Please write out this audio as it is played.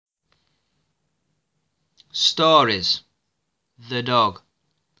Stories. The dog.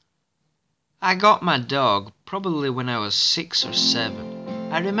 I got my dog probably when I was 6 or 7.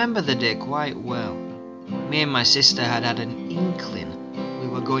 I remember the day quite well. Me and my sister had an inkling we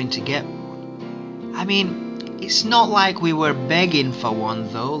were going to get one. I mean, it's not like we were begging for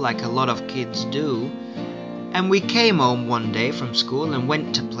one though, like a lot of kids do. And we came home one day from school and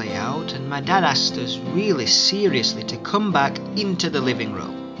went to play out, and my dad asked us really seriously to come back into the living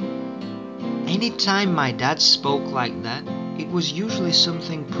room. Anytime my dad spoke like that, it was usually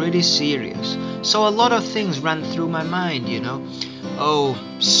something pretty serious. So a lot of things ran through my mind, you know. Oh,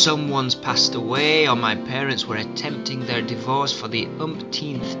 someone's passed away, or my parents were attempting their divorce for the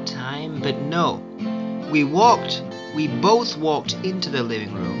umpteenth time. But no, we both walked into the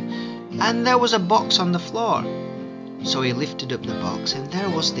living room, and there was a box on the floor. So he lifted up the box, and there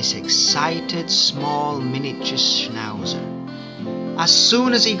was this excited, small, miniature schnauzer. As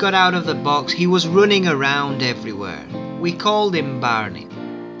soon as he got out of the box, he was running around everywhere. We called him Barney,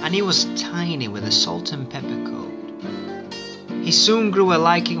 and he was tiny with a salt and pepper coat. He soon grew a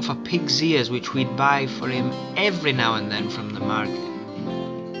liking for pig's ears, which we'd buy for him every now and then from the market.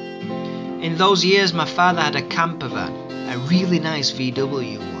 In those years, my father had a campervan, a really nice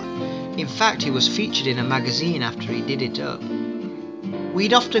VW one. In fact, he was featured in a magazine after he did it up.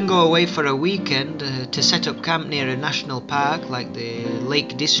 We'd often go away for a weekend to set up camp near a national park like the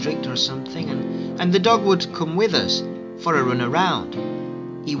Lake District or something, and the dog would come with us for a run around.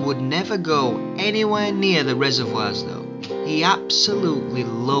 He would never go anywhere near the reservoirs though. He absolutely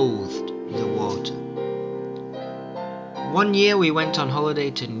loathed the water. One year we went on holiday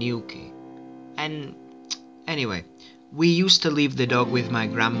to Newquay, and anyway, we used to leave the dog with my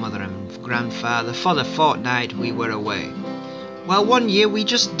grandmother and grandfather for the fortnight we were away. Well, one year we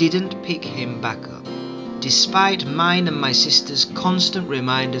just didn't pick him back up, despite mine and my sister's constant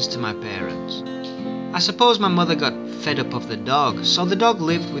reminders to my parents. I suppose my mother got fed up of the dog, so the dog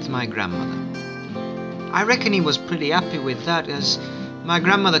lived with my grandmother. I reckon he was pretty happy with that, as my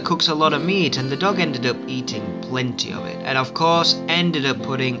grandmother cooks a lot of meat, and the dog ended up eating plenty of it, and of course ended up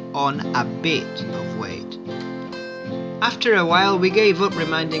putting on a bit of weight. After a while we gave up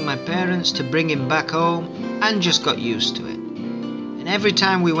reminding my parents to bring him back home, and just got used to it. And every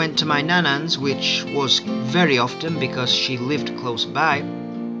time we went to my nanan's, which was very often because she lived close by,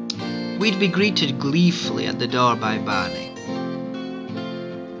 we'd be greeted gleefully at the door by Barney.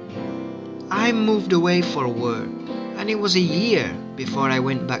 I moved away for work, and it was a year before I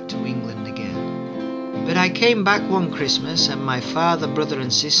went back to England again. But I came back one Christmas, and my father, brother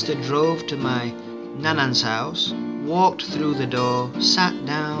and sister drove to my nanan's house, walked through the door, sat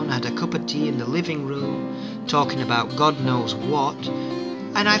down, had a cup of tea in the living room, talking about God knows what,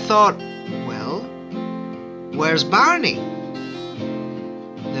 and I thought, well, where's Barney?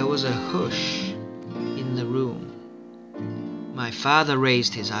 There was a hush in the room. My father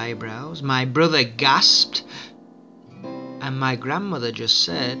raised his eyebrows, my brother gasped, and my grandmother just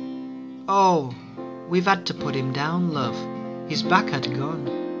said, "Oh, we've had to put him down, love. His back had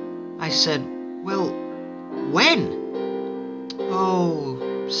gone." I said, "Well, when?" "Oh,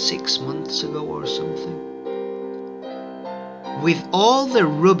 6 months ago or something." With all the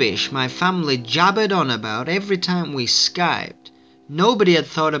rubbish my family jabbered on about every time we Skyped, nobody had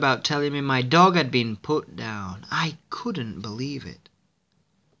thought about telling me my dog had been put down. I couldn't believe it.